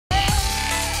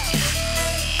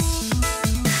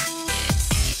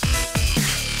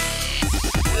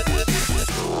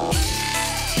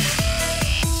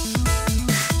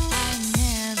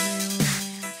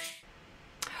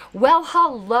Well,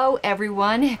 hello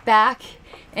everyone. Back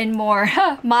and more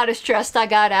modest dressed I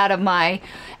got out of my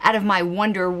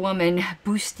Wonder Woman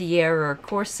bustier or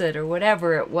corset or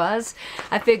whatever it was.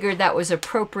 I figured that was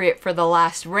appropriate for the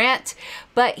last rant,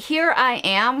 but here I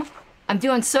am. I'm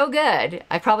doing so good.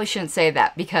 I probably shouldn't say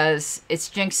that because it's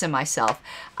jinxing myself.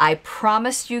 I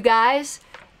promised you guys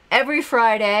every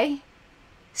Friday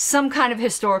some kind of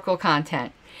historical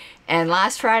content. And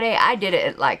last Friday, I did it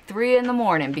at like 3 in the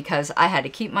morning because I had to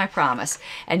keep my promise.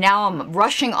 And now I'm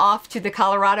rushing off to the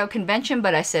Colorado convention,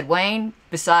 but I said, Wayne,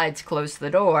 besides close the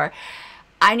door,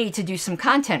 I need to do some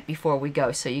content before we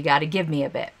go, so you got to give me a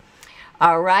bit.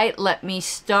 All right, let me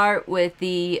start with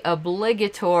the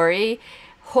obligatory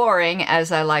whoring, as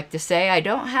I like to say. I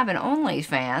don't have an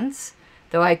OnlyFans,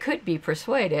 though I could be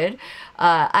persuaded.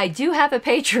 I do have a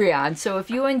Patreon, so if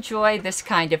you enjoy this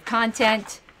kind of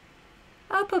content,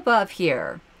 up above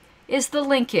here is the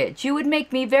linkage. You would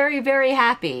make me very, very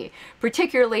happy,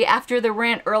 particularly after the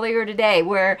rant earlier today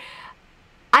where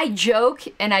I joke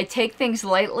and I take things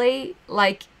lightly,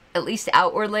 like at least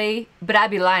outwardly, but I'd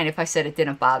be lying if I said it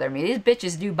didn't bother me. These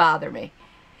bitches do bother me.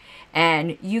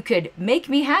 And you could make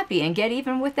me happy and get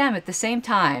even with them at the same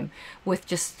time with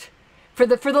just, for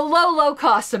the low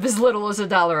cost of as little as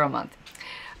 $1 a month.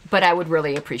 But I would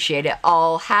really appreciate it,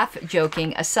 all half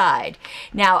joking aside.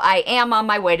 Now, I am on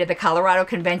my way to the Colorado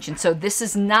convention, so this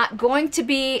is not going to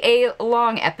be a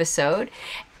long episode.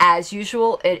 As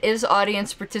usual, it is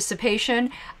audience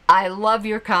participation. I love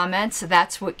your comments.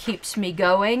 That's what keeps me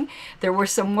going. There were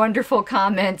some wonderful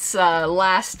comments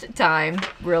last time.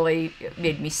 Really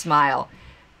made me smile.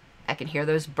 I can hear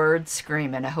those birds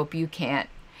screaming. I hope you can't.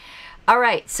 All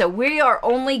right, so we are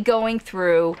only going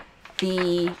through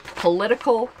the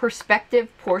political perspective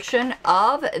portion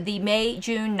of the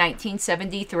May-June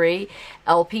 1973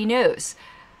 LP News.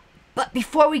 But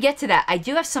before we get to that, I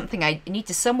do have something I need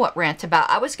to somewhat rant about.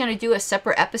 I was going to do a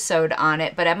separate episode on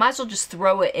it, but I might as well just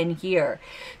throw it in here.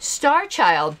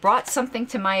 Starchild brought something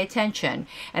to my attention,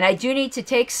 and I do need to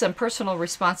take some personal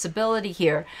responsibility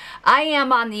here. I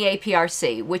am on the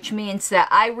APRC, which means that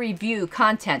I review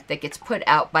content that gets put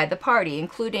out by the party,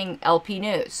 including LP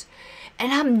News.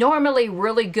 And I'm normally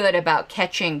really good about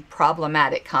catching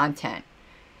problematic content.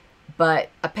 But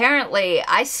apparently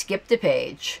I skipped a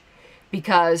page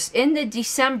because in the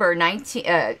December I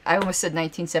almost said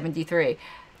 1973.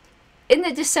 In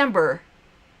the December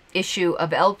issue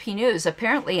of LP News,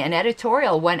 apparently an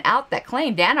editorial went out that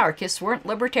claimed anarchists weren't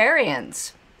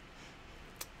libertarians.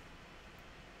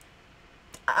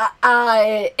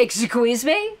 Excuse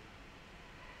me?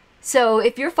 So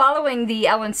if you're following the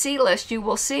LNC list, you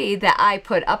will see that I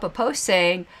put up a post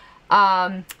saying,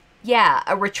 yeah,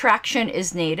 a retraction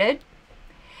is needed.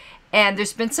 And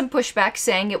there's been some pushback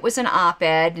saying it was an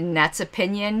op-ed and that's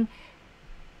opinion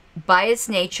by its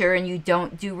nature and you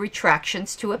don't do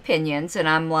retractions to opinions. And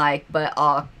I'm like, but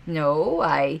no,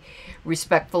 I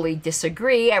respectfully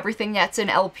disagree. Everything that's in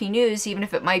LP News, even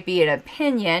if it might be an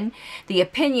opinion, the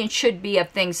opinion should be of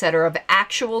things that are of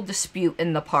actual dispute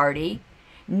in the party,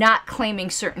 not claiming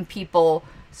certain people's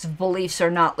beliefs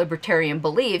are not libertarian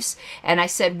beliefs. And I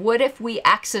said, what if we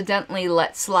accidentally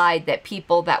let slide that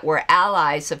people that were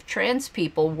allies of trans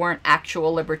people weren't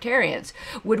actual libertarians?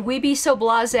 Would we be so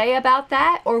blasé about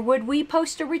that, or would we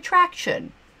post a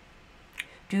retraction?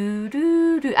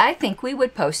 I think we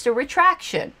would post a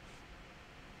retraction.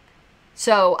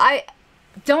 So I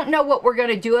don't know what we're going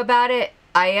to do about it.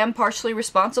 I am partially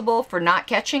responsible for not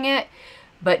catching it,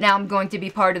 but now I'm going to be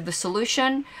part of the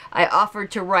solution. I offered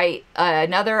to write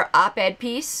another op-ed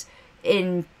piece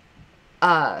in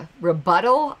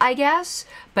rebuttal, I guess.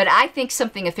 But I think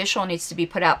something official needs to be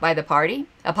put out by the party,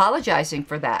 apologizing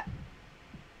for that.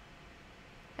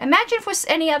 Imagine if it was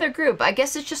any other group. I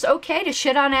guess it's just okay to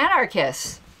shit on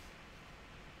anarchists.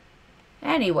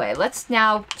 Anyway, let's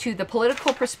now to the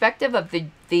political perspective of the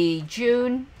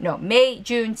May-June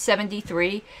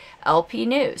 73 LP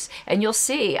News. And you'll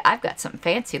see I've got something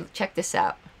fancy. Check this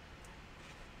out.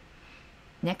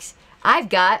 Next, I've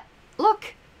got,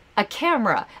 look, a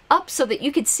camera up so that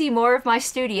you could see more of my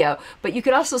studio, but you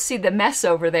could also see the mess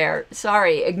over there.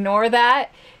 Sorry, ignore that.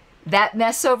 That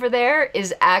mess over there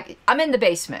is, I'm in the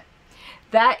basement.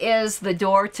 That is the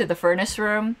door to the furnace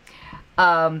room.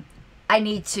 I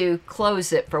need to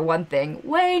close it for one thing.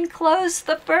 Wayne, close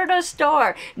the furnace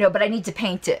door. No, but I need to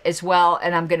paint it as well,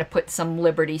 and I'm going to put some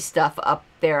Liberty stuff up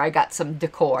there. I got some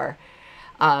decor.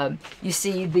 You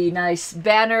see the nice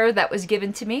banner that was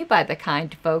given to me by the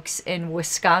kind folks in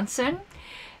Wisconsin.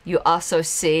 You also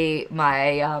see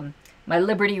my my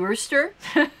Liberty Rooster,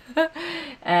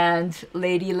 and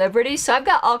Lady Liberty. So I've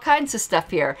got all kinds of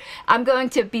stuff here. I'm going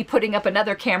to be putting up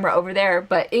another camera over there,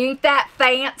 but ain't that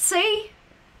fancy?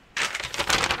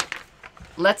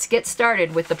 Let's get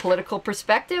started with the political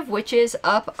perspective, which is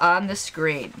up on the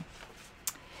screen.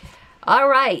 All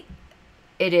right,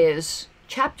 it is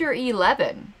chapter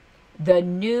 11, The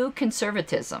New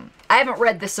Conservatism. I haven't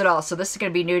read this at all, so this is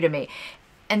going to be new to me.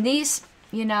 And these,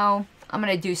 you know, I'm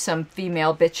going to do some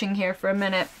female bitching here for a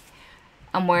minute.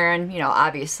 I'm wearing, you know,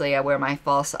 obviously I wear my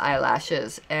false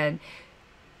eyelashes, and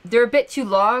they're a bit too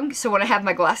long, so when I have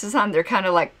my glasses on, they're kind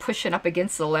of like pushing up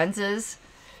against the lenses.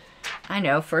 I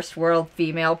know, first world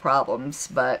female problems,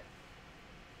 but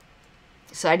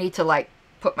so I need to like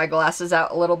put my glasses out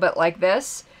a little bit like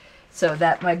this so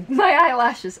that my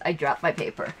eyelashes, I dropped my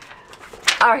paper.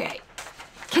 All right,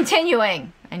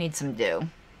 continuing. I need some dew.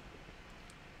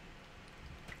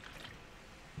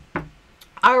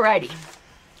 Alrighty.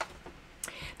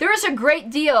 There is a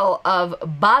great deal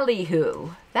of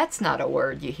ballyhoo. That's not a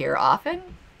word you hear often.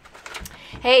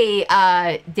 Hey,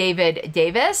 David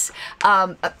Davis.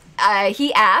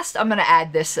 He asked, I'm going to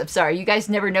add this. I'm sorry, you guys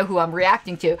never know who I'm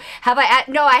reacting to. Have I?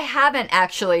 No, I haven't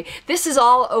actually. This has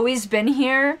all always been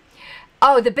here.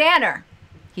 Oh, the banner.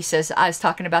 He says, I was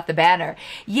talking about the banner.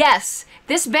 Yes,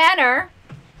 this banner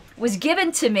was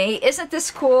given to me, isn't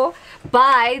this cool,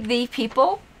 by the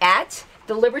people at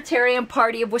the Libertarian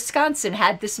Party of Wisconsin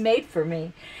had this made for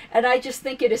me. And I just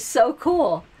think it is so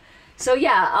cool. So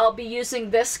yeah, I'll be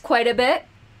using this quite a bit.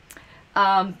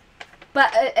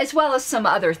 But as well as some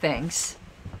other things.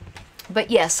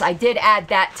 But yes, I did add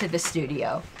that to the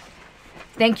studio.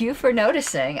 Thank you for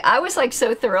noticing. I was like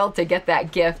so thrilled to get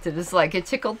that gift. It was like, it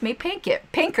tickled me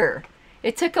pinker.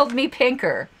 It tickled me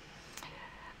pinker.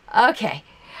 Okay,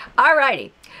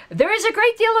 alrighty. There is a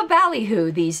great deal of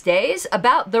ballyhoo these days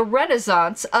about the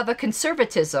renaissance of a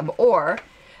conservatism, or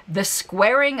the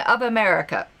squaring of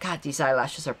America. God, these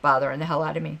eyelashes are bothering the hell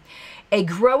out of me. A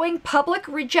growing public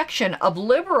rejection of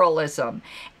liberalism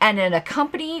and an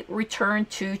accompanying return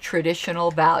to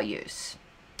traditional values.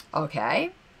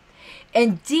 Okay.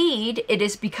 Indeed, it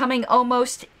is becoming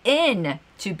almost in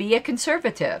to be a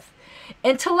conservative.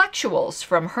 Intellectuals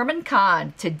from Herman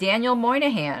Kahn to Daniel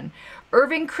Moynihan,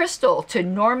 Irving Kristol to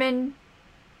Norman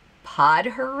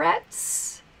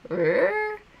Podhoretz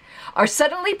are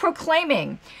suddenly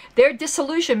proclaiming their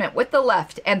disillusionment with the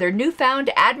left and their newfound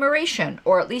admiration,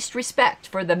 or at least respect,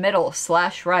 for the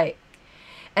middle/right.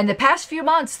 In the past few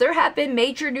months, there have been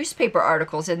major newspaper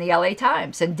articles in the LA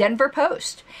Times and Denver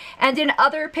Post, and in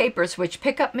other papers which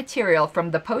pick up material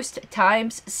from the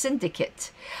Post-Times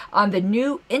Syndicate on the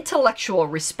new intellectual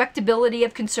respectability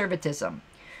of conservatism.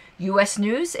 U.S.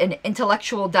 News and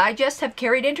Intellectual Digest have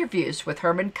carried interviews with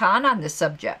Herman Kahn on this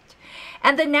subject,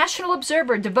 and the National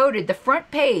Observer devoted the front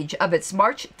page of its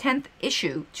March 10th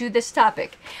issue to this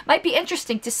topic. Might be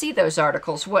interesting to see those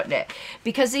articles, wouldn't it?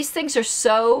 Because these things are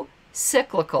so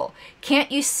cyclical.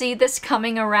 Can't you see this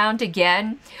coming around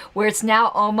again, where it's now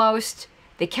almost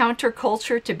the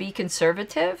counterculture to be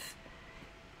conservative?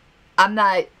 I'm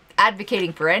not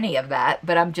advocating for any of that,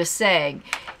 but I'm just saying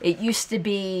it used to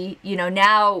be, you know,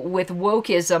 now with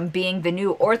wokeism being the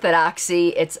new orthodoxy,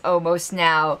 it's almost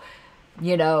now,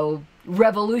 you know,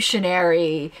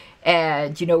 revolutionary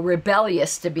and, you know,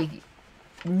 rebellious to be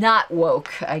not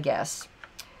woke, I guess.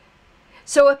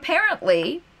 So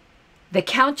apparently the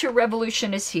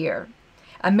counter-revolution is here.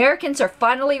 Americans are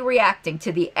finally reacting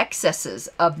to the excesses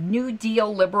of New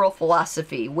Deal liberal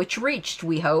philosophy, which reached,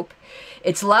 we hope,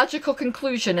 its logical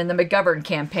conclusion in the McGovern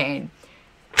campaign.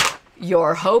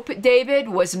 Your hope, David,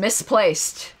 was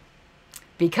misplaced,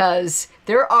 because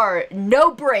there are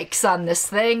no brakes on this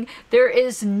thing. There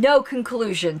is no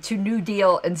conclusion to New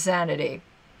Deal insanity.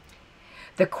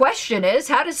 The question is,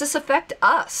 how does this affect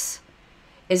us?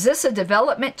 Is this a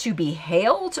development to be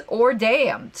hailed or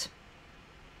damned?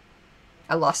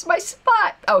 I lost my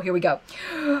spot. Oh, here we go.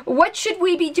 What should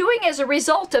we be doing as a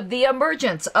result of the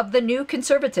emergence of the new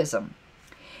conservatism?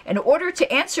 In order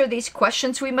to answer these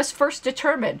questions, we must first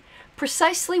determine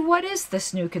precisely what is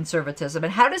this new conservatism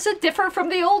and how does it differ from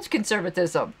the old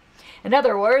conservatism? In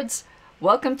other words,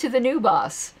 welcome to the new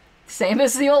boss, same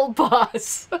as the old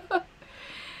boss.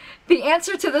 The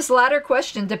answer to this latter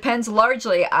question depends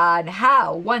largely on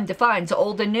how one defines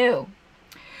old and new.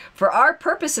 For our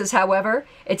purposes, however,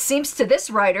 it seems to this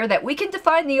writer that we can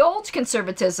define the old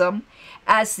conservatism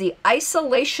as the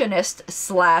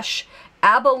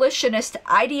isolationist/abolitionist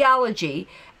ideology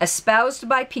espoused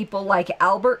by people like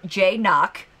Albert J.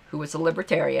 Nock, who was a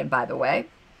libertarian, by the way,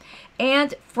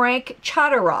 and Frank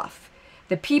Chodorow,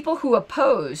 the people who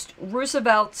opposed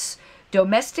Roosevelt's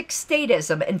domestic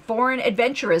statism, and foreign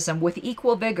adventurism with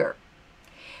equal vigor.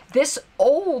 This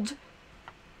old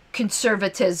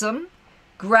conservatism,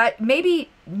 maybe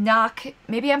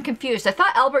I'm confused. I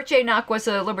thought Albert J. Nock was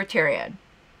a libertarian.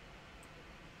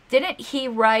 Didn't he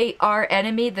write Our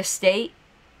Enemy, the State?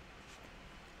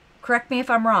 Correct me if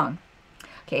I'm wrong.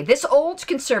 Okay, this old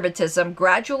conservatism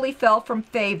gradually fell from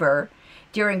favor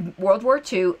during World War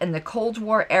II and the Cold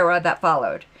War era that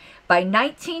followed. By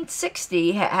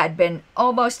 1960, it had been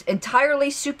almost entirely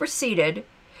superseded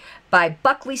by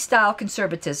Buckley-style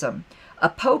conservatism, a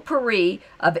potpourri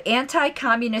of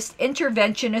anti-communist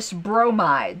interventionist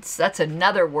bromides. That's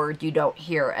another word you don't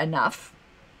hear enough.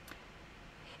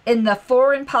 In the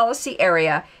foreign policy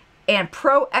area, and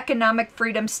pro-economic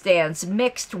freedom stands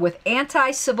mixed with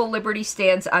anti-civil liberty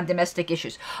stands on domestic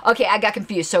issues. Okay, I got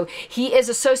confused. So he is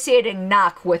associating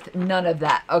Nock with none of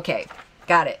that. Okay,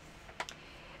 got it.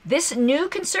 This new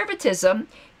conservatism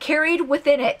carried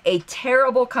within it a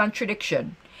terrible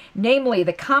contradiction, namely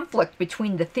the conflict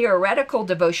between the theoretical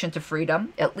devotion to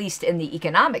freedom, at least in the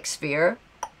economic sphere,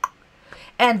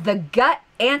 and the gut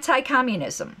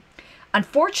anti-communism.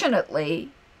 Unfortunately,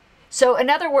 so in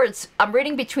other words, I'm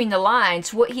reading between the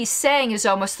lines, what he's saying is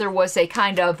almost there was a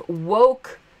kind of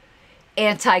woke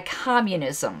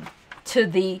anti-communism to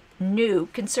the new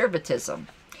conservatism.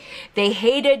 They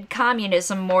hated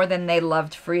communism more than they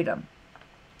loved freedom.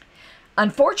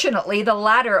 Unfortunately, the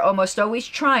latter almost always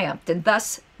triumphed, and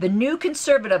thus the new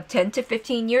conservative 10 to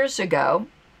 15 years ago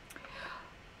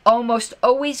almost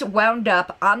always wound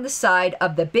up on the side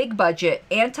of the big budget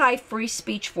anti-free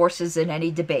speech forces in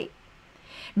any debate.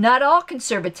 Not all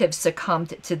conservatives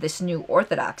succumbed to this new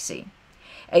orthodoxy.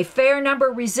 A fair number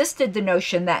resisted the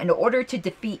notion that in order to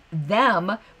defeat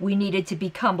them, we needed to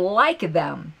become like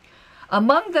them.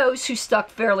 Among those who stuck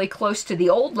fairly close to the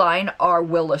old line are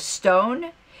Willa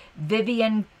Stone,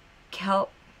 Vivian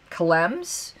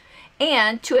Clems,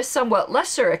 and to a somewhat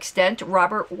lesser extent,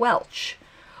 Robert Welch.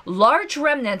 Large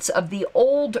remnants of the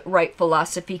old right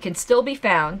philosophy can still be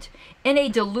found in a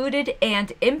diluted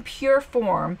and impure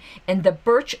form in the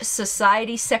Birch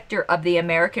Society sector of the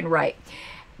American right.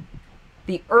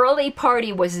 The early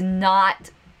party was not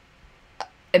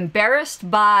embarrassed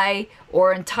by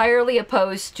or entirely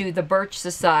opposed to the Birch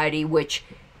Society, which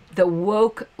the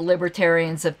woke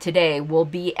libertarians of today will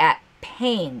be at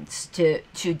pains to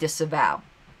disavow.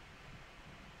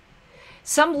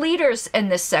 Some leaders in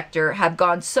this sector have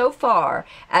gone so far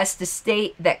as to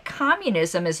state that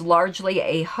communism is largely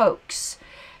a hoax,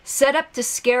 set up to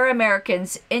scare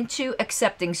Americans into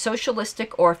accepting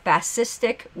socialistic or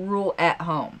fascistic rule at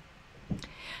home.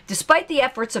 Despite the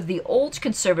efforts of the old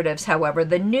conservatives, however,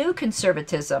 the new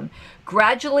conservatism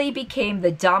gradually became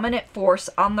the dominant force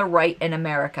on the right in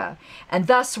America, and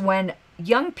thus when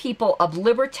young people of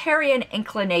libertarian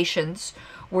inclinations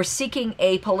were seeking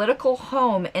a political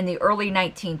home in the early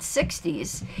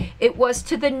 1960s, it was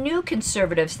to the new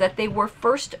conservatives that they were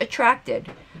first attracted,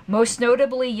 most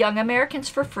notably Young Americans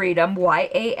for Freedom,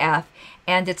 YAF,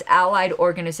 and its allied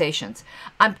organizations.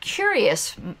 I'm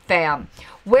curious, fam,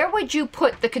 where would you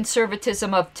put the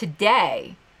conservatism of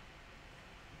today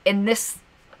in this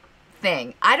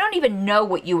thing? I don't even know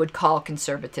what you would call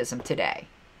conservatism today.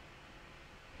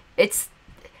 It's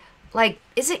like,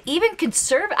 is it even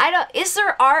conservative?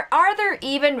 Are there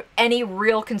even any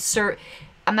real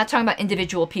I'm not talking about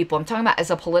individual people. I'm talking about as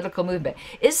a political movement.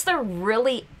 Is there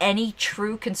really any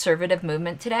true conservative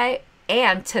movement today?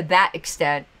 And to that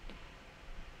extent,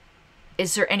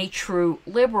 is there any true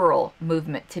liberal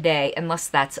movement today, unless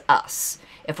that's us?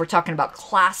 If we're talking about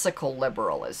classical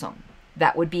liberalism,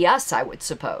 that would be us, I would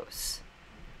suppose.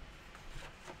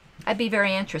 I'd be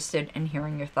very interested in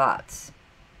hearing your thoughts.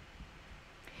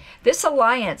 This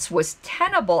alliance was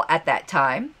tenable at that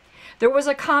time. There was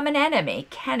a common enemy,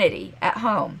 Kennedy, at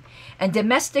home, and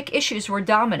domestic issues were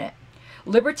dominant.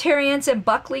 Libertarians and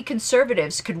Buckley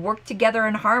conservatives could work together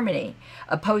in harmony,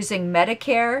 opposing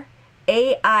Medicare,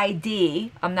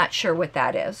 AID, I'm not sure what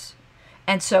that is,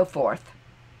 and so forth.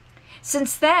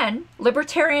 Since then,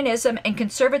 libertarianism and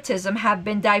conservatism have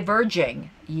been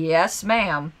diverging, yes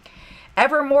ma'am,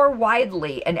 ever more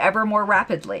widely and ever more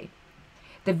rapidly.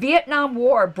 The Vietnam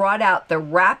War brought out the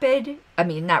rabid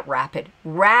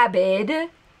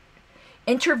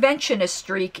interventionist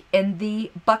streak in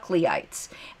the Buckleyites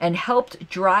and helped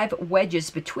drive wedges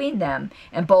between them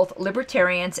and both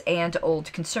libertarians and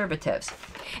old conservatives.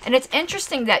 And it's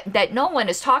interesting that no one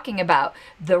is talking about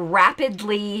the rabid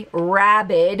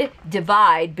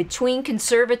divide between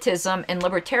conservatism and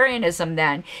libertarianism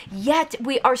then, yet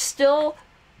we are still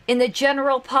in the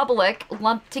general public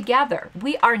lumped together.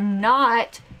 We are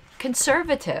not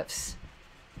conservatives.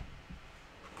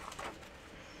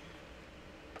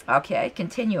 Okay,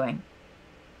 continuing.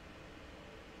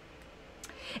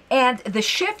 And the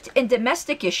shift in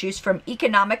domestic issues from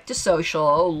economic to social,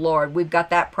 oh Lord, we've got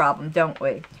that problem, don't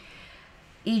we?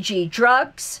 E.g.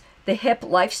 drugs, the hip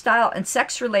lifestyle, and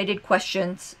sex-related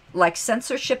questions like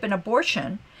censorship and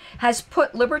abortion has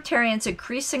put libertarians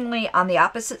increasingly on the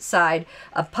opposite side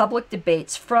of public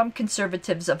debates from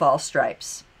conservatives of all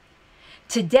stripes.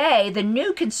 Today, the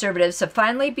new conservatives have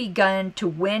finally begun to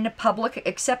win public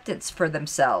acceptance for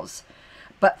themselves,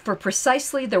 but for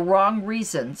precisely the wrong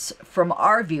reasons from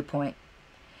our viewpoint.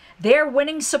 They're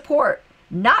winning support,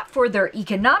 not for their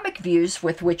economic views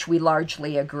with which we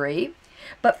largely agree,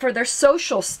 but for their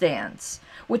social stands.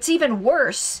 What's even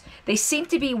worse, they seem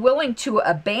to be willing to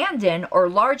abandon or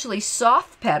largely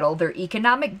soft pedal their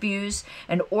economic views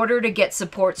in order to get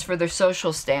supports for their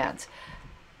social stands.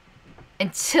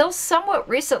 Until somewhat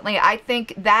recently, I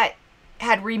think that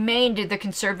had remained the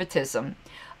conservatism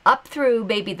up through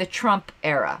maybe the Trump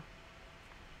era.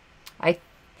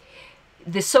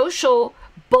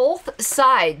 Both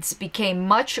sides became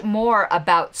much more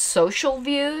about social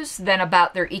views than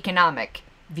about their economic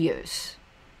views.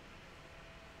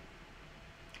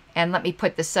 And let me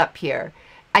put this up here.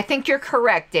 I think you're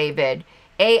correct, David.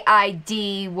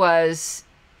 AID was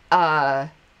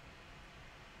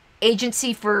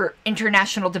Agency for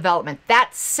International Development.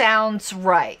 That sounds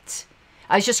right.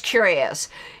 I was just curious.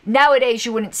 Nowadays,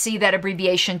 you wouldn't see that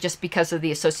abbreviation just because of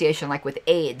the association, like with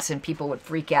AIDS, and people would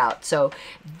freak out. So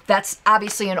that's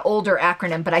obviously an older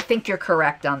acronym, but I think you're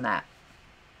correct on that.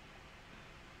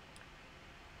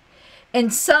 In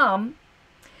sum,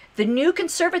 the new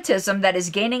conservatism that is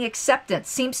gaining acceptance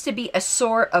seems to be a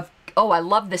sort of, oh, I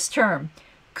love this term,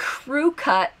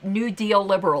 crew-cut New Deal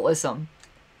liberalism.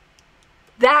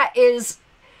 That is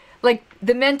like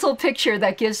the mental picture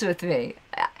that gives with me.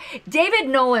 David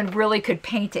Nolan really could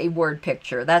paint a word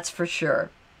picture, that's for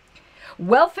sure.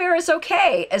 Welfare is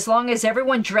okay as long as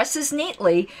everyone dresses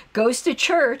neatly, goes to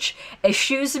church,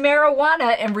 eschews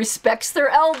marijuana, and respects their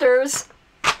elders.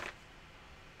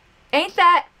 Ain't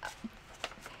that...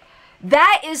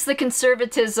 That is the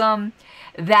conservatism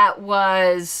that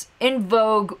was in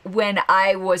vogue when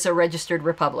I was a registered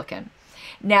Republican.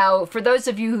 Now, for those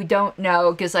of you who don't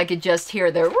know, because I could just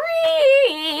hear the...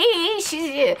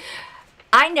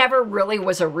 I never really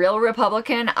was a real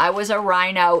Republican. I was a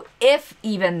rhino, if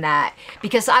even that,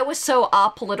 because I was so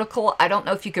apolitical. I don't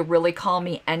know if you could really call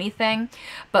me anything,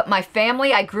 but my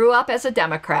family, I grew up as a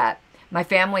Democrat. My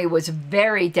family was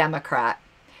very Democrat.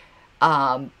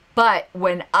 But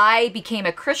when I became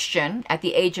a Christian at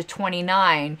the age of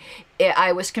 29,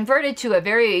 I was converted to a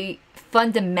very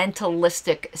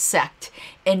fundamentalistic sect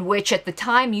in which at the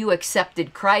time you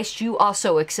accepted Christ, you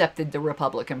also accepted the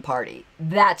Republican Party.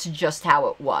 That's just how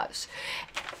it was.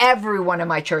 Everyone in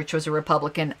my church was a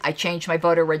Republican. I changed my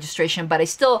voter registration, but I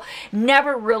still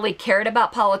never really cared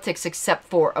about politics except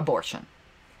for abortion.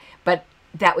 But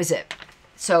that was it.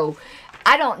 So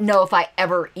I don't know if I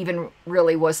ever even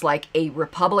really was like a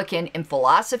Republican in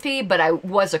philosophy, but I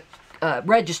was a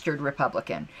registered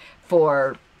Republican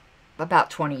for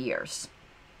about 20 years.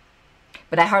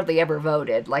 But I hardly ever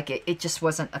voted. Like, it just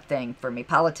wasn't a thing for me.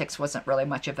 Politics wasn't really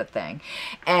much of a thing.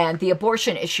 And the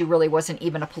abortion issue really wasn't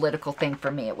even a political thing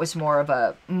for me. It was more of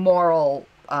a moral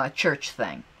church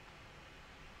thing.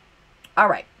 All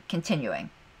right,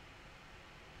 continuing.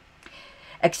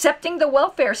 Accepting the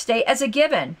welfare state as a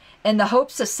given in the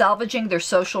hopes of salvaging their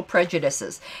social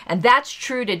prejudices. And that's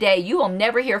true today. You will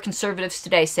never hear conservatives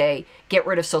today say, get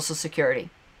rid of Social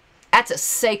Security. That's a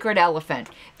sacred elephant.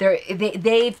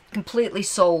 They've completely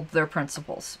sold their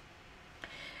principles.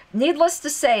 Needless to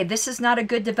say, this is not a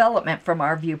good development from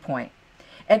our viewpoint.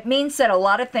 It means that a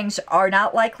lot of things are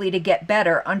not likely to get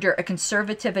better under a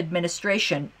conservative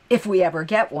administration, if we ever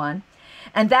get one,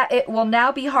 and that it will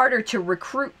now be harder to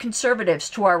recruit conservatives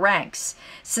to our ranks,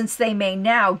 since they may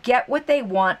now get what they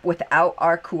want without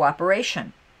our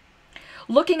cooperation.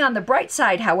 Looking on the bright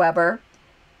side, however,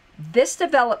 this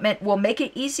development will make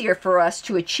it easier for us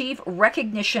to achieve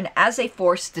recognition as a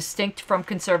force distinct from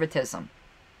conservatism.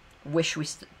 Wish we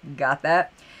got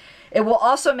that. It will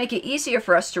also make it easier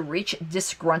for us to reach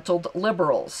disgruntled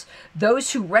liberals,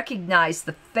 those who recognize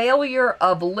the failure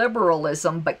of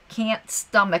liberalism but can't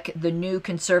stomach the new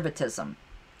conservatism.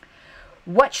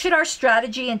 What should our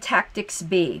strategy and tactics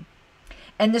be?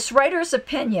 In this writer's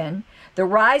opinion, the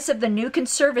rise of the new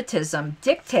conservatism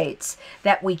dictates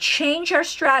that we change our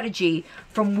strategy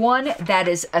from one that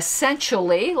is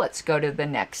essentially, let's go to the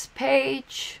next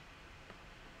page,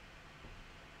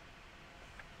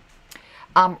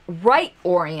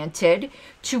 right-oriented,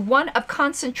 to one of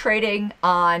concentrating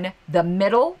on the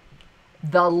middle,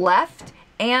 the left,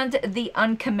 and the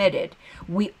uncommitted.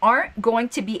 We aren't going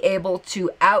to be able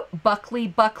to out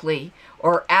Buckley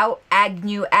or out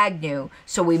Agnew,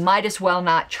 so we might as well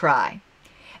not try.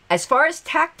 As far as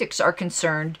tactics are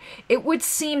concerned, it would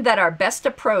seem that our best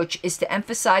approach is to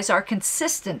emphasize our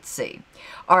consistency,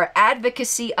 our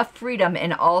advocacy of freedom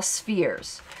in all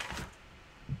spheres.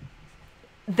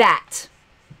 That's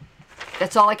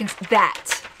all I can,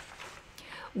 that.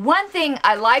 One thing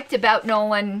I liked about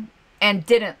Nolan and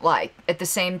didn't like at the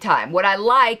same time, what I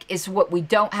like is what we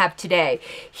don't have today.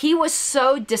 He was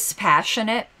so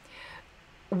dispassionate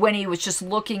when he was just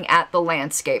looking at the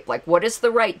landscape, like what is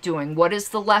the right doing? What is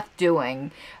the left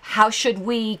doing? How should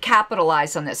we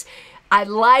capitalize on this? I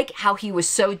like how he was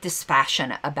so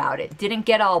dispassionate about it. Didn't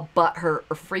get all butthurt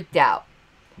or freaked out.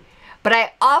 But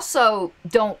I also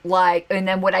don't like, and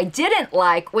then what I didn't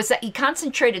like was that he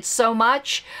concentrated so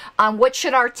much on what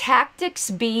should our tactics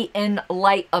be in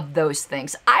light of those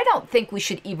things. I don't think we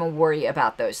should even worry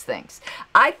about those things.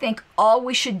 I think all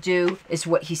we should do is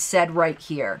what he said right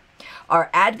here.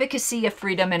 Our advocacy of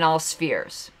freedom in all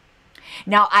spheres.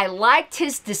 Now, I liked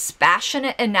his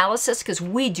dispassionate analysis because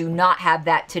we do not have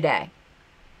that today.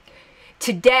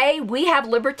 Today, we have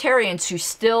libertarians who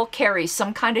still carry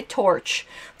some kind of torch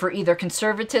for either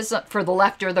conservatism, for the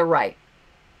left or the right.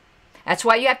 That's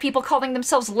why you have people calling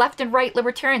themselves left and right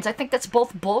libertarians. I think that's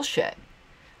both bullshit.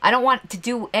 I don't want to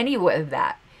do any of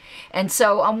that. And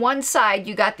so on one side,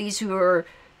 you got these who are,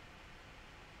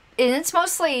 and it's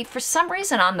mostly, for some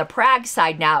reason, on the Prague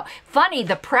side now. Funny,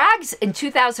 the Prags in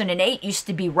 2008 used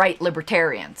to be right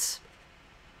libertarians.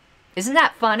 Isn't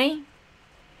that funny?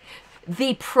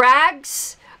 The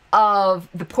Prags of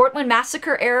the Portland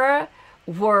Massacre era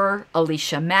were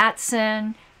Alicia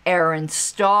Matson, Aaron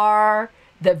Starr,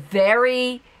 the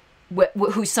very,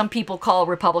 who some people call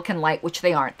Republican light, which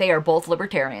they aren't. They are both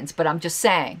libertarians, but I'm just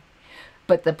saying.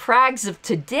 But the Prags of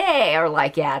today are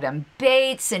like Adam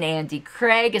Bates and Andy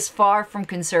Craig, as far from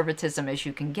conservatism as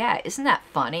you can get. Isn't that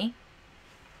funny?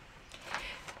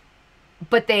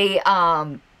 But they,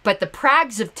 but the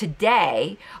Prags of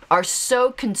today are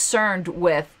so concerned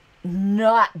with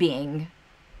not being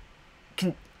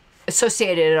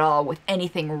associated at all with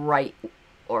anything right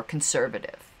or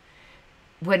conservative.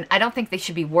 When I don't think they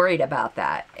should be worried about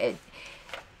that.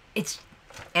 It's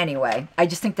anyway, I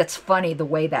just think that's funny the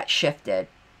way that shifted.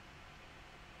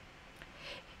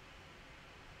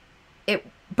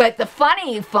 But the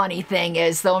funny thing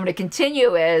is, though, I'm going to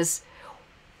continue, is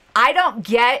I don't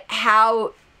get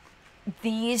how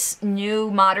these new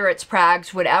moderates,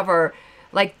 Prags, whatever,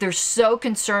 like they're so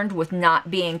concerned with not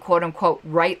being quote unquote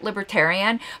right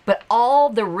libertarian, but all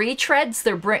the retreads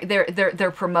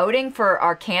they're promoting for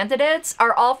our candidates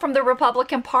are all from the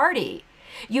Republican Party.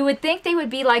 You would think they would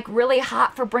be like really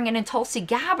hot for bringing in Tulsi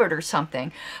Gabbard or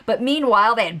something, but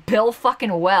meanwhile they had Bill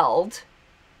fucking Weld,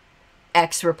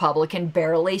 ex-Republican,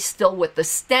 barely, still with the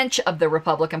stench of the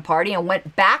Republican Party, and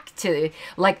went back to,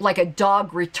 like a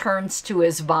dog returns to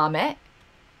his vomit.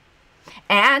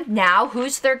 And now,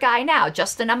 who's their guy now?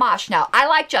 Justin Amash. Now, I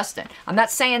like Justin. I'm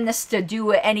not saying this to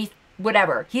do any,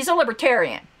 whatever. He's a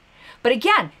libertarian. But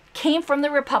again, came from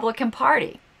the Republican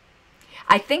Party.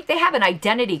 I think they have an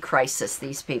identity crisis,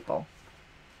 these people.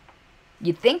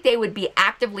 You'd think they would be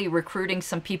actively recruiting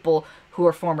some people who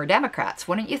are former Democrats,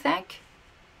 wouldn't you think?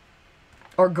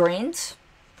 Or Greens,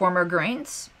 former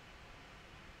Greens.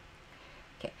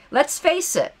 Okay, let's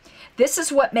face it. This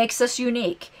is what makes us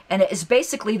unique, and it is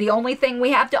basically the only thing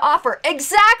we have to offer.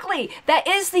 Exactly! That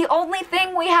is the only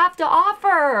thing we have to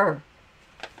offer.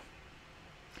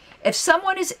 If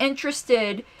someone is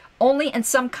interested only in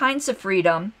some kinds of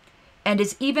freedom and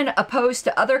is even opposed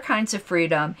to other kinds of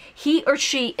freedom, he or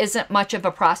she isn't much of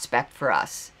a prospect for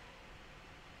us.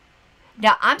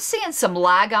 Now, I'm seeing some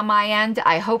lag on my end.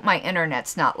 I hope my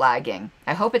internet's not lagging.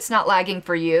 I hope it's not lagging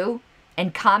for you.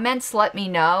 And comments, let me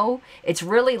know. It's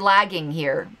really lagging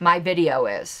here. My video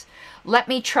is. Let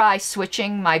me try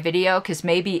switching my video, because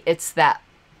maybe it's that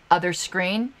other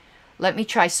screen. Let me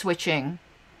try switching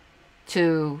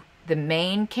to the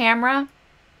main camera,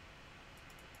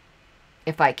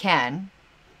 if I can.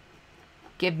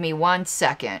 Give me 1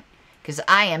 second, because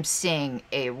I am seeing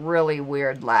a really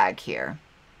weird lag here.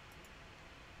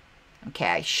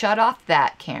 Okay, shut off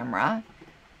that camera.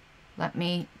 Let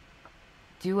me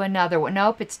do another one.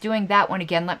 Nope, it's doing that one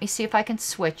again. Let me see if I can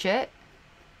switch it.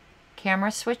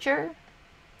 Camera switcher.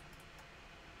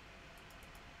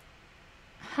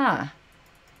 Huh.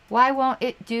 Why won't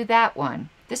it do that one?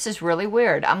 This is really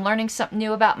weird. I'm learning something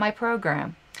new about my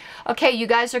program. Okay, you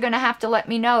guys are going to have to let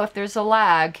me know if there's a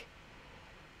lag.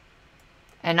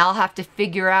 And I'll have to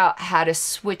figure out how to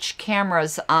switch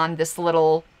cameras on this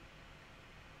little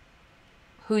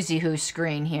who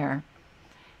screen here.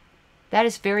 That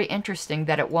is very interesting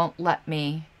that it won't let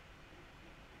me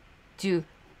do.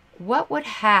 What would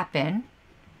happen?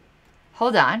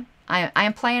 Hold on. I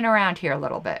am playing around here a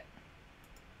little bit.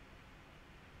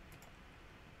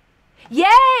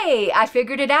 Yay! I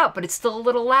figured it out, but it's still a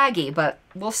little laggy, but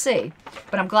we'll see.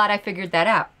 But I'm glad I figured that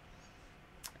out.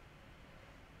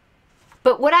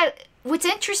 But what's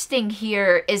interesting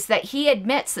here is that he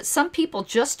admits that some people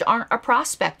just aren't a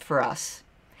prospect for us.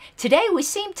 Today we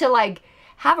seem to like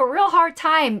have a real hard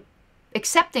time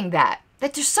accepting that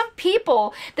there's some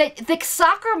people that the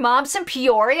soccer moms in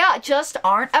Peoria just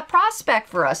aren't a prospect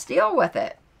for us. Deal with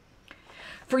it.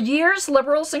 For years,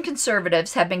 liberals and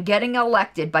conservatives have been getting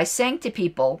elected by saying to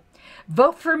people,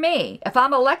 vote for me. If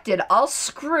I'm elected, I'll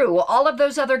screw all of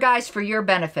those other guys for your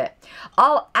benefit.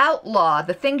 I'll outlaw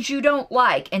the things you don't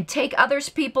like and take other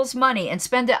people's money and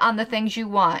spend it on the things you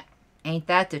want. Ain't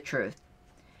that the truth?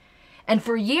 And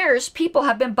for years, people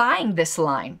have been buying this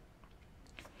line.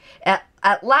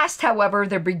 At last, however,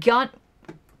 they've begun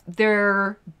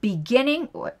to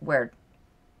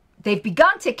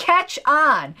catch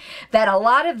on that a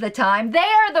lot of the time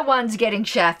they're the ones getting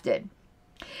shafted.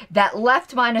 That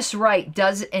left minus right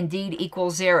does indeed equal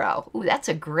zero. Ooh, that's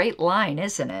a great line,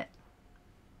 isn't it?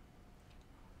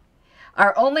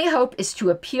 Our only hope is to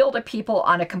appeal to people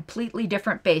on a completely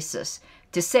different basis.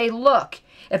 To say, look,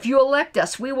 if you elect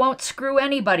us, we won't screw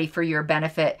anybody for your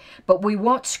benefit, but we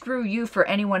won't screw you for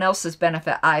anyone else's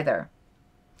benefit either.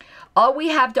 All we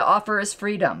have to offer is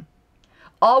freedom.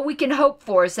 All we can hope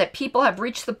for is that people have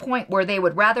reached the point where they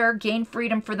would rather gain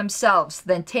freedom for themselves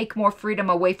than take more freedom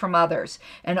away from others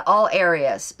in all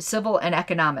areas, civil and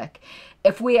economic.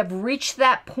 If we have reached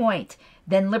that point,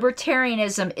 then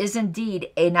libertarianism is indeed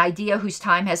an idea whose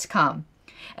time has come,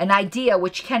 an idea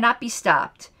which cannot be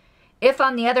stopped. If,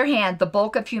 on the other hand, the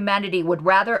bulk of humanity would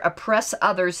rather oppress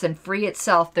others than free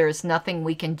itself, there is nothing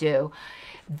we can do.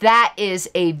 That is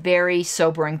a very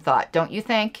sobering thought, don't you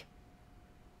think?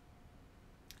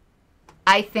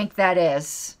 I think that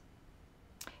is.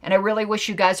 And I really wish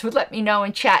you guys would let me know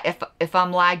in chat if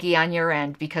I'm laggy on your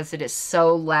end, because it is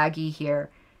so laggy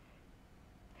here.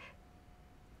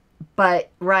 But,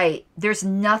 right, there's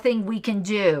nothing we can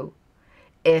do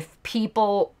if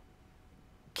people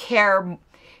care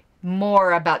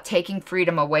more about taking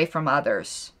freedom away from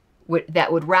others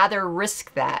that would rather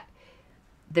risk that.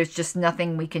 There's just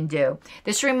nothing we can do.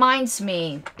 This reminds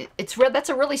me, that's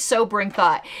a really sobering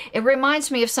thought. It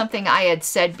reminds me of something I had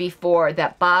said before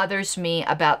that bothers me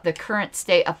about the current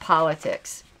state of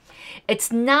politics.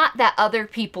 It's not that other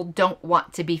people don't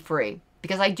want to be free,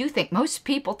 because I do think most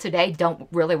people today don't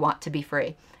really want to be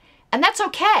free. And that's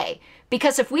okay,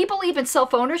 because if we believe in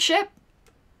self-ownership,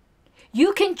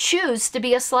 you can choose to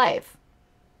be a slave.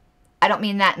 I don't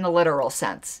mean that in the literal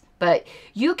sense, but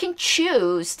you can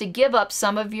choose to give up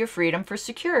some of your freedom for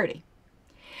security.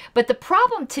 But the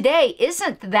problem today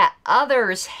isn't that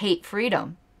others hate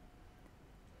freedom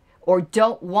or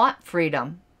don't want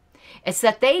freedom. It's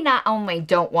that they not only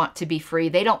don't want to be free,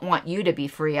 they don't want you to be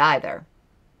free either.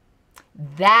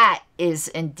 That is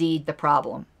indeed the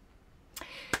problem.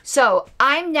 So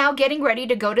I'm now getting ready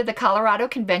to go to the Colorado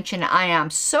convention. I am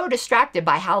so distracted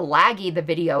by how laggy the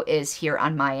video is here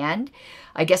on my end.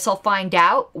 I guess I'll find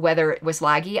out whether it was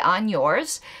laggy on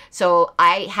yours. So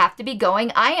I have to be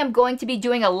going. I am going to be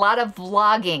doing a lot of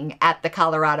vlogging at the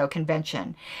Colorado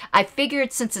convention. I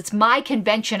figured since it's my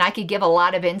convention, I could give a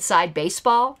lot of inside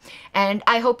baseball. And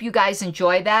I hope you guys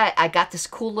enjoy that. I got this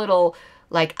cool little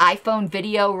like iPhone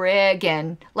video rig,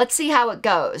 and let's see how it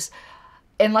goes.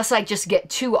 Unless I just get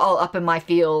too all up in my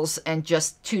feels and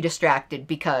just too distracted,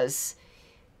 because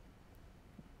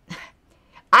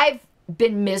I've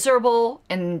been miserable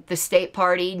in the state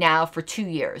party now for 2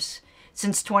 years,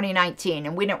 since 2019,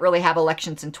 and we didn't really have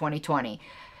elections in 2020.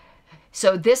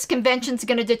 So this convention's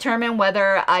going to determine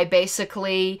whether I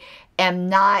basically am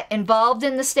not involved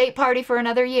in the state party for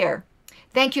another year.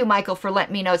 Thank you, Michael, for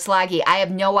letting me know it's laggy. I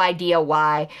have no idea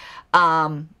why.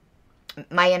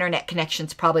 My internet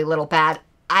connection's probably a little bad.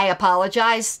 I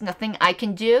apologize. Nothing I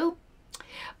can do.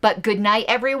 But good night,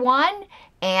 everyone.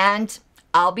 And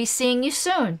I'll be seeing you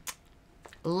soon.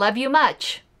 Love you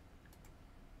much.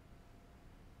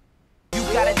 You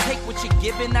gotta take what you're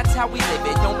given, that's how we live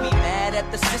it. Don't be mad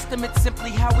at the system, it's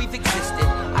simply how we've existed.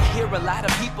 I hear a lot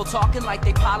of people talking like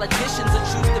they politicians and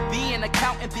choose to be an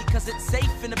accountant because it's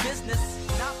safe in a business,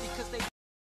 not because they